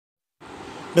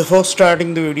Before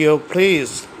starting the video,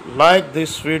 please like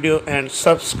this video and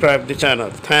subscribe the channel.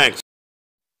 Thanks.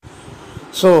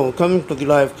 So, coming to the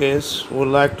live case, we would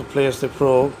like to place the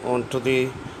probe onto the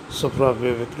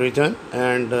suprapubic region,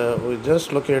 and we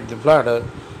just locate the bladder,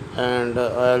 and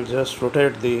I'll just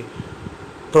rotate the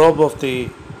probe of the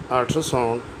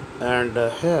ultrasound, and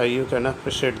here you can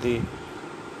appreciate the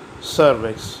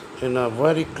cervix in a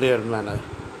very clear manner.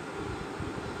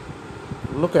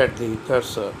 Look at the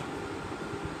cursor.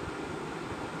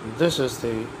 This is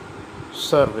the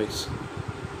cervix,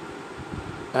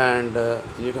 and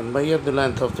you can measure the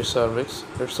length of the cervix.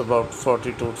 It's about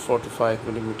 40 to 45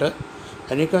 millimeter,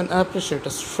 and you can appreciate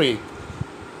a streak,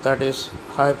 that is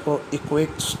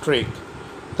hypoechoic streak,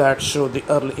 that show the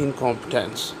early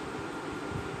incompetence.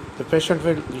 The patient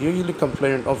will usually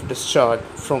complain of discharge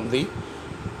from the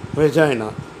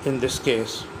vagina. In this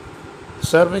case,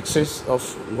 cervix is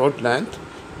of good length,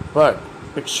 but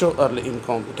it show early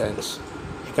incompetence.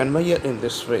 You can measure in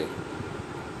this way,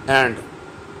 and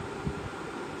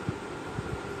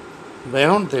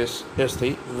beyond this is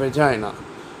the vagina.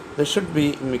 There should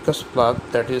be mucous plug,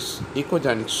 that is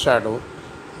echogenic shadow,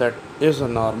 that is a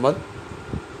normal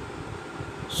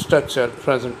structure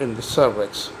present in the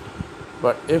cervix.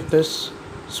 But if this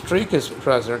streak is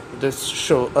present, this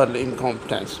show early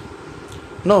incompetence.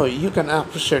 Now you can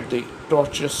appreciate the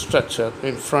tortuous structure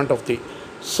in front of the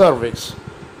cervix.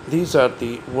 These are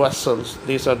the vessels,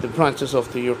 these are the branches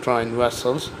of the uterine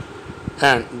vessels,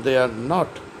 and they are not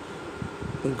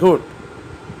good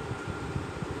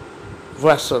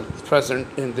vessel present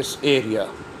in this area.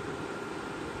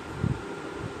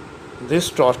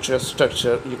 This tortuous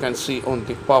structure you can see on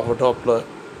the power Doppler.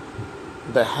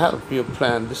 They help you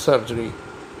plan the surgery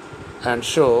and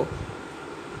show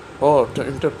or to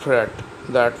interpret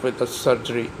that with the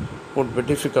surgery would be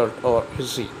difficult or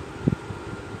easy.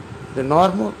 The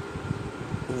normal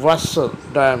vessel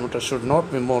diameter should not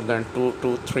be more than 2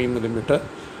 to 3 millimeter,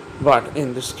 but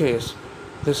in this case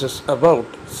this is about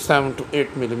 7 to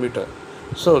 8 millimeter.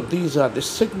 So these are the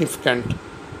significant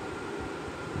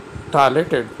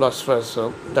dilated blood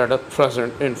vessels that are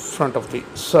present in front of the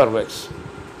cervix.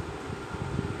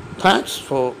 Thanks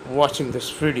for watching this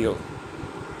video.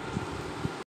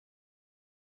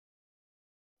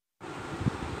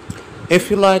 If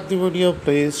you like the video,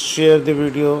 please share the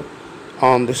video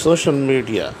on the social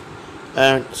media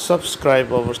and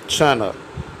subscribe our channel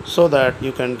so that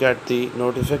you can get the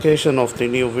notification of the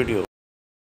new video.